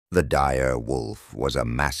The dire wolf was a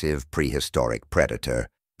massive prehistoric predator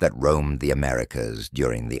that roamed the Americas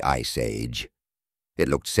during the Ice Age. It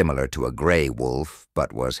looked similar to a gray wolf,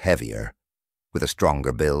 but was heavier, with a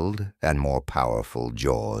stronger build and more powerful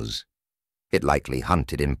jaws. It likely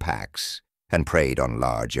hunted in packs and preyed on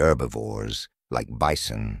large herbivores like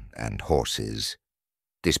bison and horses.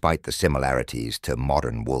 Despite the similarities to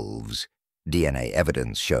modern wolves, DNA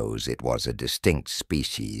evidence shows it was a distinct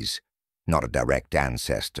species, not a direct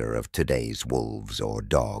ancestor of today's wolves or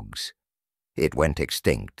dogs. It went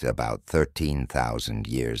extinct about 13,000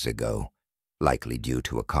 years ago, likely due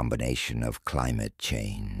to a combination of climate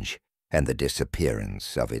change and the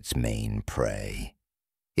disappearance of its main prey.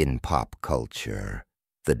 In pop culture,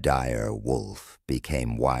 the dire wolf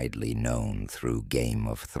became widely known through Game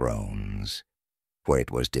of Thrones, where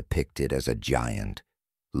it was depicted as a giant,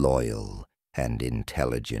 loyal, and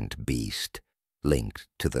intelligent beast linked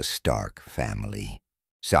to the Stark family.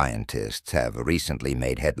 Scientists have recently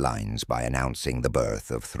made headlines by announcing the birth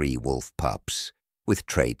of 3 wolf pups with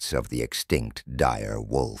traits of the extinct dire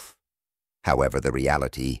wolf. However, the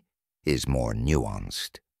reality is more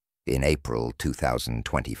nuanced. In April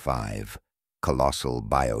 2025, Colossal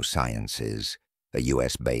Biosciences, a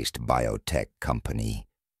US-based biotech company,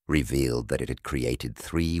 revealed that it had created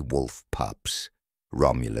 3 wolf pups,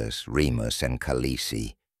 Romulus, Remus, and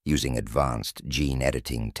Khaleesi, using advanced gene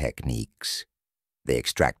editing techniques. They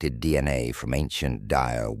extracted DNA from ancient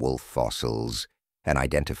dire wolf fossils and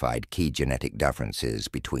identified key genetic differences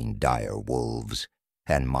between dire wolves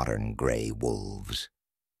and modern gray wolves.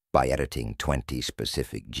 By editing 20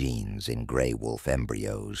 specific genes in gray wolf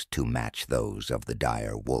embryos to match those of the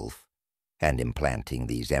dire wolf and implanting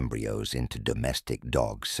these embryos into domestic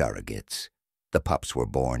dog surrogates, the pups were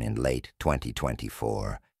born in late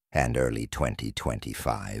 2024 and early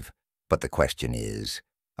 2025. But the question is,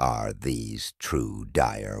 are these true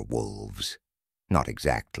dire wolves? Not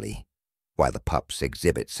exactly. While the pups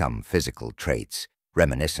exhibit some physical traits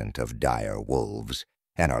reminiscent of dire wolves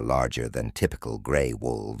and are larger than typical gray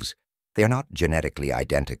wolves, they are not genetically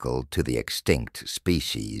identical to the extinct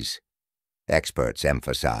species. Experts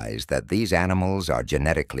emphasize that these animals are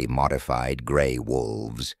genetically modified gray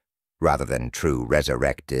wolves rather than true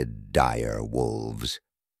resurrected dire wolves.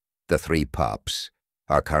 The 3 pups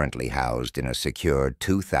are currently housed in a secure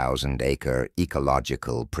 2,000-acre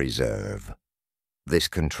ecological preserve. This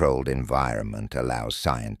controlled environment allows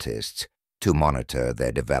scientists to monitor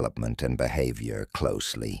their development and behavior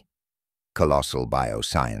closely. Colossal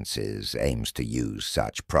Biosciences aims to use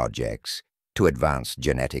such projects to advance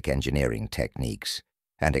genetic engineering techniques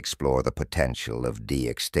and explore the potential of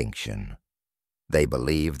de-extinction. They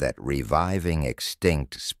believe that reviving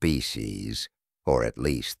extinct species, or at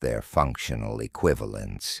least their functional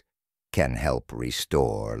equivalents, can help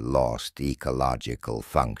restore lost ecological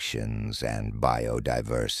functions and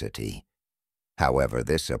biodiversity. However,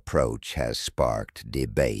 this approach has sparked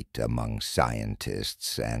debate among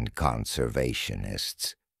scientists and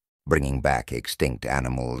conservationists. Bringing back extinct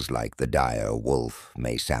animals like the dire wolf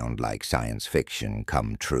may sound like science fiction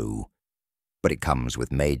come true, but it comes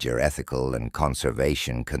with major ethical and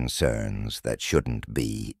conservation concerns that shouldn't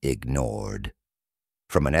be ignored.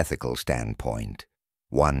 From an ethical standpoint,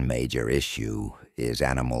 one major issue is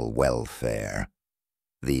animal welfare.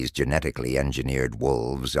 These genetically engineered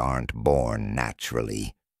wolves aren't born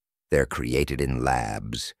naturally. They're created in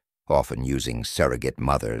labs, often using surrogate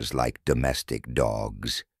mothers like domestic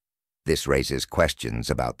dogs. This raises questions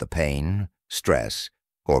about the pain, stress,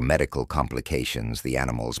 or medical complications the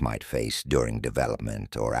animals might face during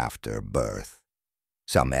development or after birth.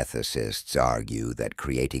 Some ethicists argue that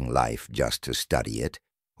creating life just to study it,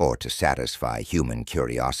 or to satisfy human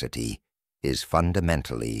curiosity, is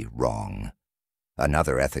fundamentally wrong.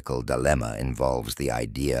 Another ethical dilemma involves the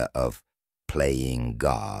idea of playing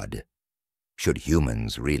God. Should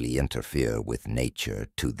humans really interfere with nature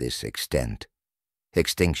to this extent?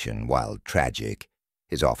 Extinction, while tragic,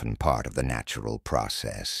 is often part of the natural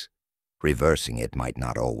process. Reversing it might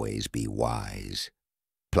not always be wise.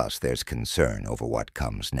 Plus, there's concern over what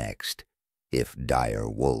comes next. If dire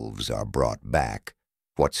wolves are brought back,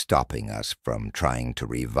 what's stopping us from trying to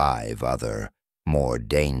revive other, more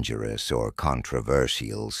dangerous or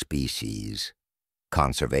controversial species?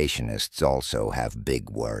 Conservationists also have big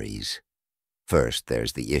worries. First,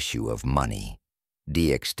 there's the issue of money.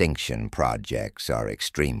 De-extinction projects are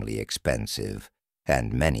extremely expensive,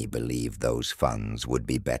 and many believe those funds would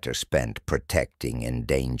be better spent protecting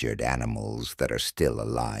endangered animals that are still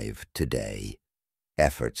alive today.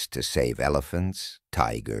 Efforts to save elephants,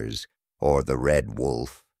 tigers, or the red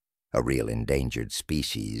wolf, a real endangered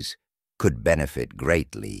species, could benefit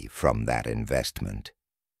greatly from that investment.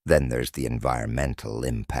 Then there's the environmental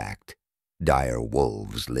impact. Dire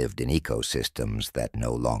wolves lived in ecosystems that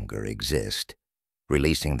no longer exist.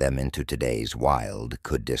 Releasing them into today's wild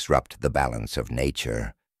could disrupt the balance of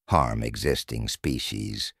nature, harm existing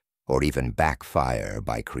species, or even backfire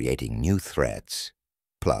by creating new threats.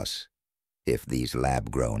 Plus, if these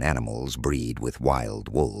lab-grown animals breed with wild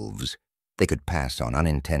wolves, they could pass on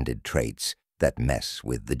unintended traits that mess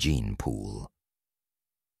with the gene pool.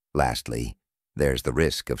 Lastly, there's the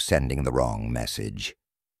risk of sending the wrong message.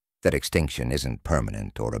 That extinction isn't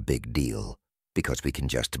permanent or a big deal, because we can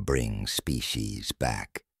just bring species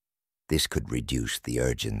back. This could reduce the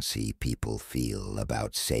urgency people feel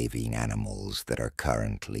about saving animals that are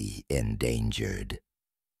currently endangered.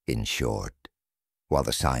 In short, while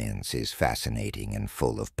the science is fascinating and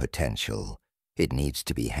full of potential, it needs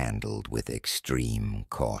to be handled with extreme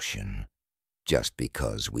caution. Just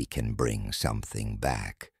because we can bring something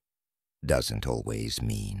back doesn't always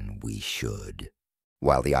mean we should.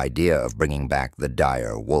 While the idea of bringing back the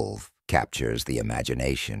dire wolf captures the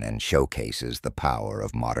imagination and showcases the power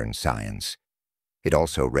of modern science, it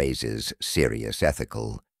also raises serious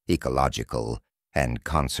ethical, ecological, and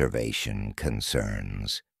conservation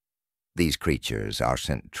concerns. These creatures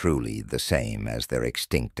aren't truly the same as their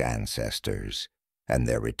extinct ancestors, and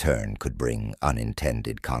their return could bring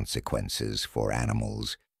unintended consequences for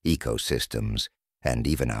animals, ecosystems, and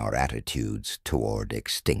even our attitudes toward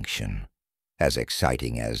extinction. As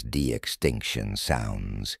exciting as de-extinction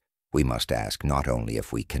sounds, we must ask not only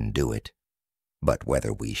if we can do it, but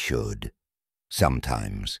whether we should.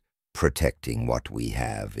 Sometimes, protecting what we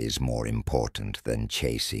have is more important than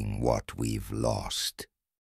chasing what we've lost.